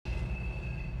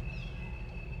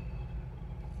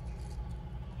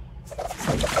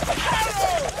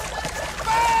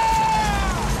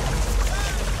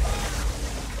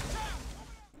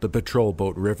The Patrol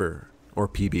Boat River, or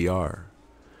PBR.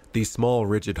 These small,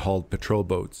 rigid-hulled patrol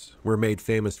boats were made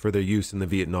famous for their use in the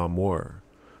Vietnam War,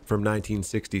 from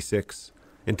 1966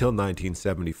 until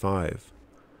 1975.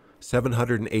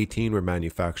 718 were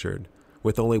manufactured,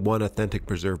 with only one authentic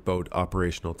preserved boat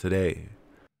operational today.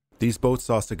 These boats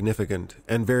saw significant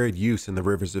and varied use in the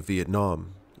rivers of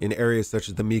Vietnam, in areas such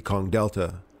as the Mekong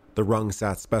Delta, the Rung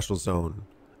Sat Special Zone,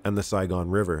 and the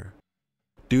Saigon River.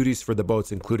 Duties for the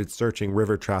boats included searching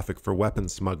river traffic for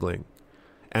weapons smuggling,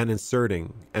 and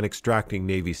inserting and extracting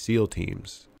Navy SEAL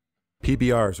teams.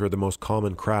 PBRs were the most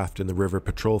common craft in the River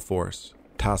Patrol Force,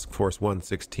 Task Force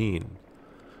 116.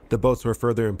 The boats were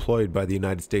further employed by the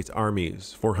United States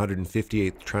Army's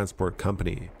 458th Transport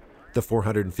Company, the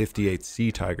 458th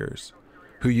Sea Tigers,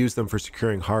 who used them for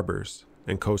securing harbors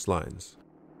and coastlines.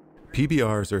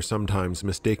 PBRs are sometimes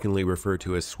mistakenly referred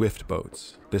to as swift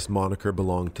boats. This moniker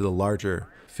belonged to the larger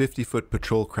 50-foot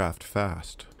patrol craft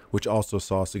Fast, which also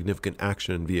saw significant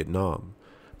action in Vietnam,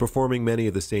 performing many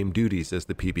of the same duties as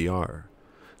the PBR.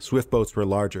 Swift boats were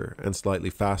larger and slightly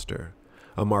faster.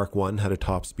 A Mark I had a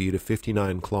top speed of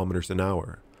 59 kilometers an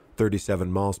hour,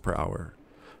 37 miles per hour,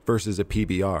 versus a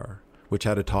PBR, which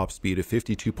had a top speed of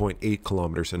 52.8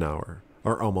 kilometers an hour,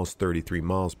 or almost 33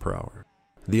 miles per hour.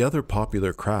 The other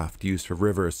popular craft used for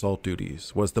river assault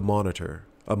duties was the Monitor,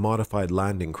 a modified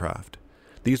landing craft.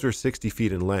 These were 60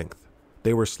 feet in length.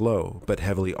 They were slow, but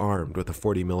heavily armed with a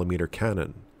 40mm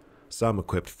cannon. Some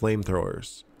equipped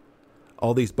flamethrowers.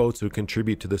 All these boats would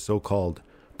contribute to the so-called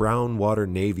Brown Water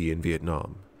Navy in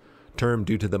Vietnam, termed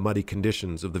due to the muddy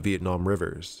conditions of the Vietnam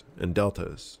rivers and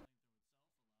deltas.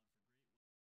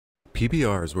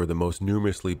 PBRs were the most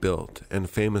numerously built and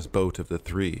famous boat of the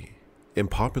three. In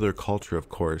popular culture, of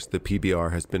course, the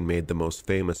PBR has been made the most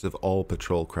famous of all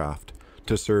patrol craft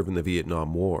to serve in the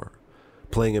Vietnam War,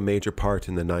 playing a major part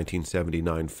in the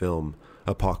 1979 film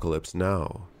Apocalypse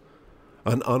Now.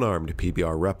 An unarmed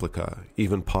PBR replica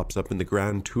even pops up in the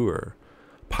Grand Tour,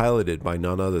 piloted by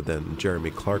none other than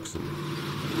Jeremy Clarkson.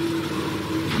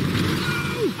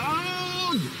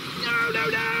 Oh!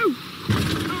 No!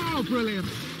 Oh, brilliant!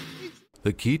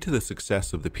 The key to the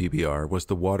success of the PBR was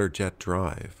the water jet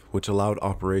drive, which allowed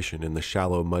operation in the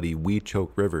shallow, muddy,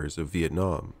 weed-choked rivers of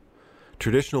Vietnam.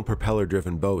 Traditional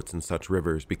propeller-driven boats in such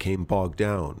rivers became bogged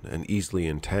down and easily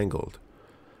entangled.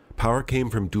 Power came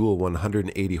from dual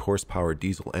 180 horsepower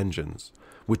diesel engines,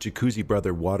 with Jacuzzi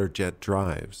Brother water jet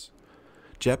drives.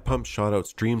 Jet pumps shot out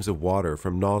streams of water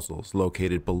from nozzles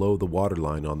located below the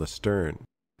waterline on the stern.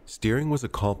 Steering was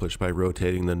accomplished by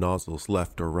rotating the nozzles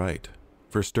left or right.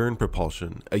 For stern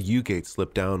propulsion, a U-gate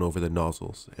slipped down over the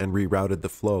nozzles and rerouted the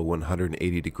flow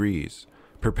 180 degrees,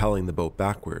 propelling the boat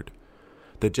backward.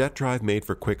 The jet drive made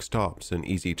for quick stops and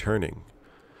easy turning.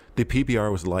 The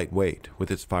PBR was lightweight with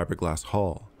its fiberglass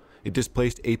hull. It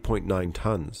displaced 8.9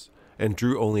 tons and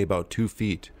drew only about 2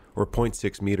 feet or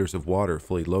 0.6 meters of water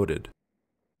fully loaded.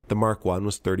 The Mark I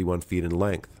was 31 feet in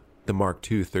length, the Mark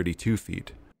II 32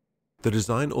 feet. The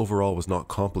design overall was not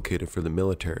complicated for the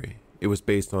military. It was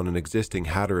based on an existing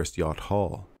Hatteras yacht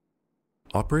hull.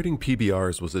 Operating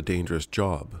PBRs was a dangerous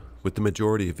job, with the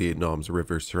majority of Vietnam's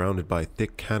rivers surrounded by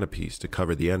thick canopies to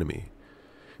cover the enemy.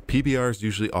 PBRs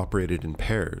usually operated in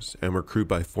pairs and were crewed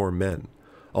by 4 men,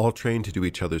 all trained to do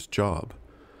each other's job.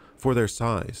 For their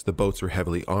size, the boats were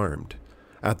heavily armed.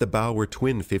 At the bow were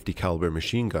twin 50 caliber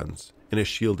machine guns in a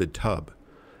shielded tub.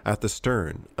 At the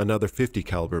stern, another 50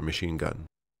 caliber machine gun.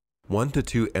 1 to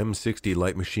 2 M60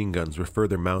 light machine guns were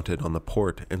further mounted on the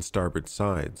port and starboard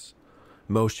sides.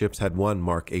 Most ships had one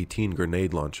Mark 18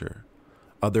 grenade launcher.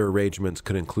 Other arrangements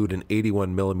could include an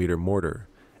 81mm mortar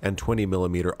and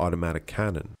 20mm automatic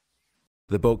cannon.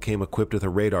 The boat came equipped with a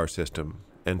radar system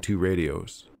and 2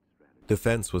 radios.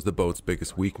 Defense was the boat's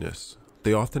biggest weakness.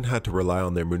 They often had to rely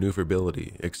on their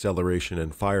maneuverability, acceleration,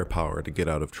 and firepower to get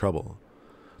out of trouble.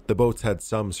 The boats had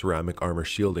some ceramic armor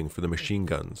shielding for the machine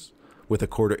guns, with a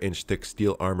 1/4-inch thick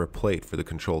steel armor plate for the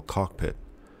control cockpit.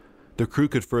 The crew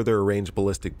could further arrange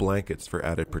ballistic blankets for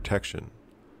added protection.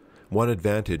 One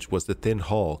advantage was the thin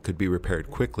hull could be repaired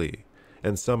quickly,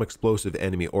 and some explosive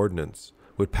enemy ordnance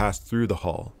would pass through the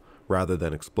hull rather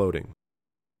than exploding.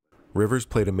 Rivers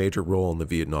played a major role in the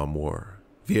Vietnam War.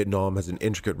 Vietnam has an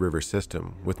intricate river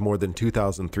system with more than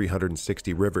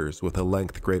 2,360 rivers with a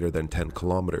length greater than 10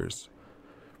 kilometers.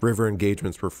 River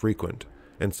engagements were frequent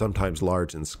and sometimes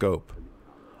large in scope.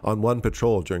 On one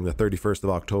patrol during the 31st of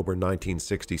October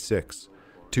 1966,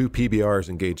 2 PBRs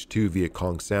engaged 2 Viet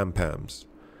Cong sampans.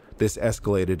 This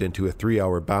escalated into a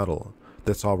 3-hour battle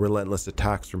that saw relentless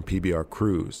attacks from PBR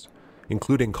crews,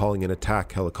 including calling in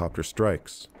attack helicopter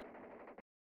strikes.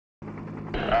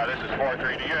 This is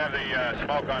 4-3. Do you have the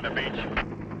smoke on the beach?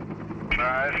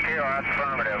 It's Kilo, that's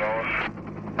affirmative, over.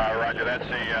 Roger, that's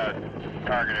the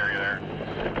target area there.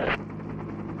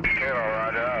 Kilo,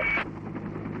 roger.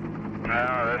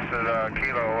 Now, this is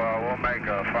Kilo, we'll make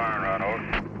a firing run, over.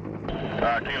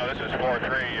 Kilo, this is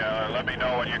 4-3. Let me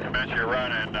know when you commence your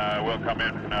run and we'll come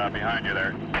in behind you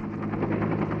there.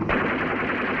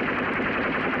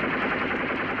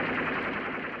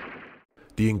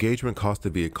 The engagement cost the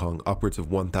Viet Cong upwards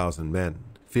of 1,000 men,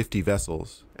 50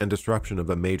 vessels, and disruption of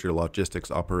a major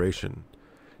logistics operation.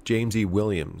 James E.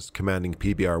 Williams, commanding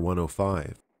PBR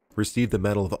 105, received the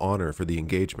Medal of Honor for the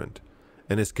engagement,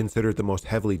 and is considered the most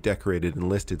heavily decorated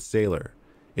enlisted sailor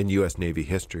in U.S. Navy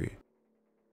history.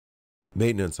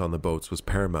 Maintenance on the boats was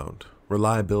paramount.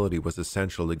 Reliability was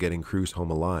essential to getting crews home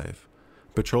alive.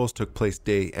 Patrols took place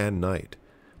day and night.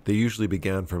 They usually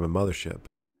began from a mothership.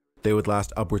 They would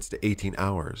last upwards to 18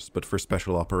 hours, but for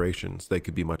special operations they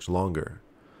could be much longer.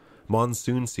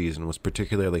 Monsoon season was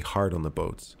particularly hard on the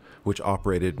boats, which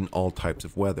operated in all types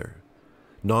of weather.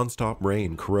 Non-stop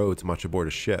rain corrodes much aboard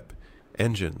a ship.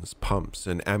 Engines, pumps,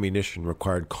 and ammunition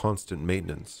required constant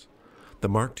maintenance. The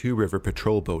Mark II River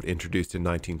patrol boat, introduced in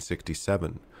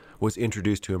 1967, was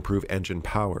introduced to improve engine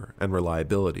power and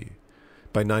reliability.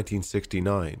 By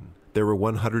 1969, there were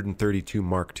 132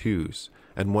 Mark IIs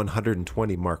and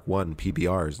 120 Mark I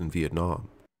PBRs in Vietnam.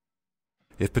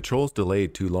 If patrols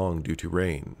delayed too long due to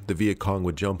rain, the Viet Cong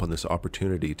would jump on this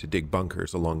opportunity to dig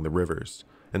bunkers along the rivers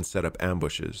and set up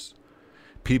ambushes.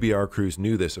 PBR crews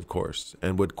knew this, of course,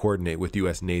 and would coordinate with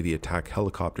U.S. Navy attack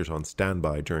helicopters on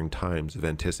standby during times of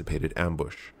anticipated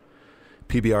ambush.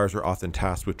 PBRs were often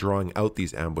tasked with drawing out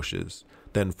these ambushes,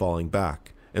 then falling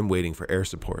back and waiting for air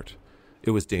support.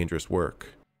 It was dangerous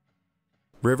work.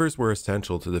 Rivers were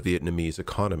essential to the Vietnamese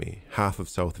economy. Half of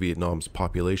South Vietnam's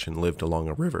population lived along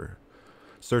a river.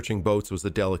 Searching boats was a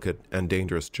delicate and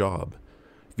dangerous job.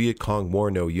 Viet Cong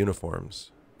wore no uniforms.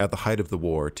 At the height of the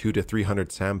war, 200 to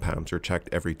 300 sampans were checked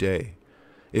every day.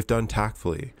 If done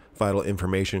tactfully, vital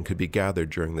information could be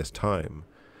gathered during this time.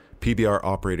 PBR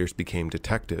operators became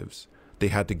detectives. They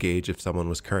had to gauge if someone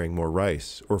was carrying more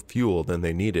rice or fuel than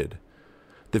they needed.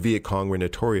 The Viet Cong were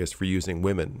notorious for using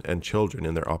women and children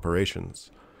in their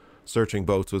operations. Searching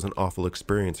boats was an awful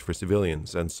experience for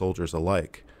civilians and soldiers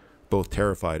alike, both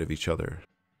terrified of each other.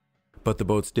 But the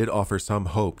boats did offer some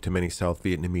hope to many South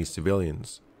Vietnamese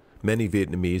civilians. Many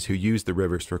Vietnamese who used the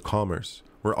rivers for commerce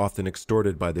were often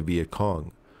extorted by the Viet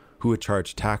Cong, who would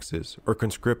charge taxes or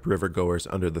conscript rivergoers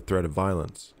under the threat of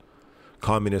violence.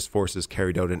 Communist forces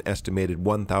carried out an estimated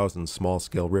 1,000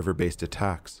 small-scale river-based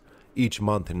attacks each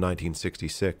month in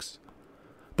 1966.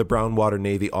 The Brown Water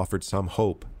Navy offered some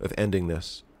hope of ending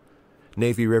this.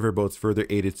 Navy riverboats further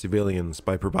aided civilians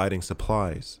by providing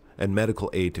supplies and medical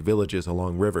aid to villages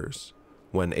along rivers,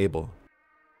 when able.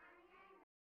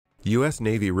 U.S.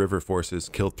 Navy river forces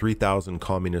killed 3,000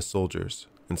 communist soldiers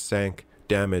and sank,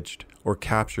 damaged, or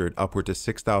captured upward to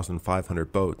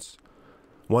 6,500 boats.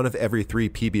 One of every 3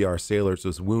 PBR sailors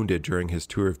was wounded during his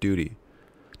tour of duty.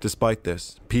 Despite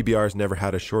this, PBRs never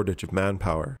had a shortage of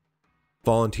manpower.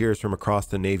 Volunteers from across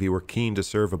the Navy were keen to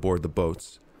serve aboard the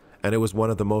boats, and it was one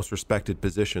of the most respected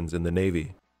positions in the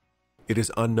Navy. It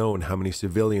is unknown how many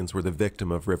civilians were the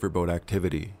victim of riverboat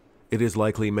activity. It is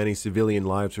likely many civilian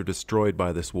lives were destroyed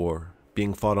by this war,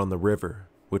 being fought on the river,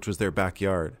 which was their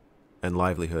backyard and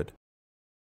livelihood.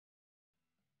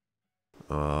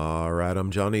 Alright,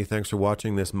 I'm Johnny. Thanks for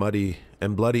watching this muddy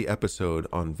and bloody episode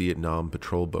on Vietnam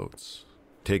patrol boats.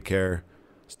 Take care,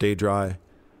 stay dry,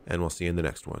 and we'll see you in the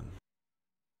next one.